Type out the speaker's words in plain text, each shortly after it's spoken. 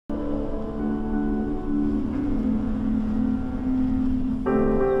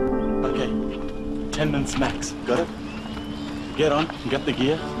10 minutes max. Got it? Get on, get the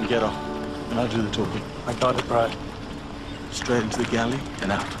gear, and get off. And I'll do the talking. I got it, bro. Straight into the galley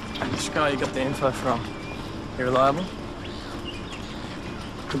and out. This guy you got the info from, he reliable?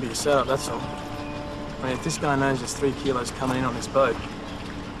 Could be a setup, that's all. I mean, if this guy knows there's 3 kilos coming in on this boat,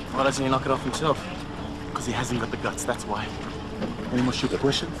 why doesn't he knock it off himself? Because he hasn't got the guts, that's why. Any more stupid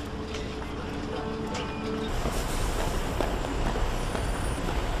questions?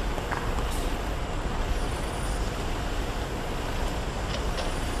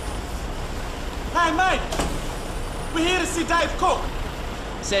 Hey, mate! We're here to see Dave Cook.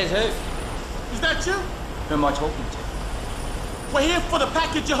 Says who? Is that you? Who am I talking to? We're here for the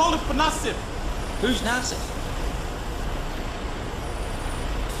package you're holding for Nassif. Who's Nassif?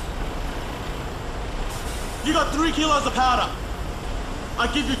 You got 3 kilos of powder.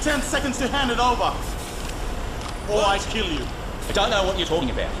 I give you 10 seconds to hand it over. Or I kill you. I don't know what you're talking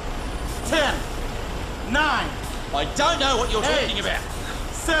about. 10, 9. I don't know what you're talking about.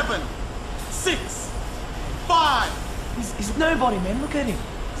 7, 6, 5. He's nobody, man. Look at him.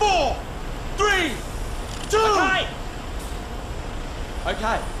 4, 3, 2. Okay.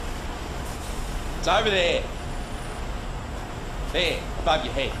 Okay. It's over there. There, above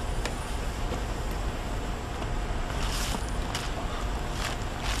your head.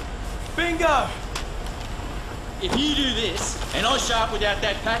 Bingo! If you do this, and I show up without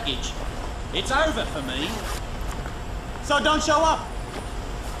that package, it's over for me. So don't show up.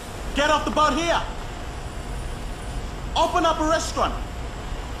 Get off the boat here. Open up a restaurant.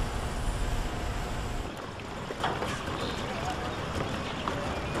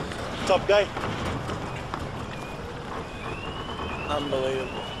 Top guy.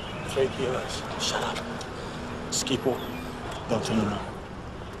 Unbelievable. 3 kilos. Shut up. Just keep walking. Don't turn around.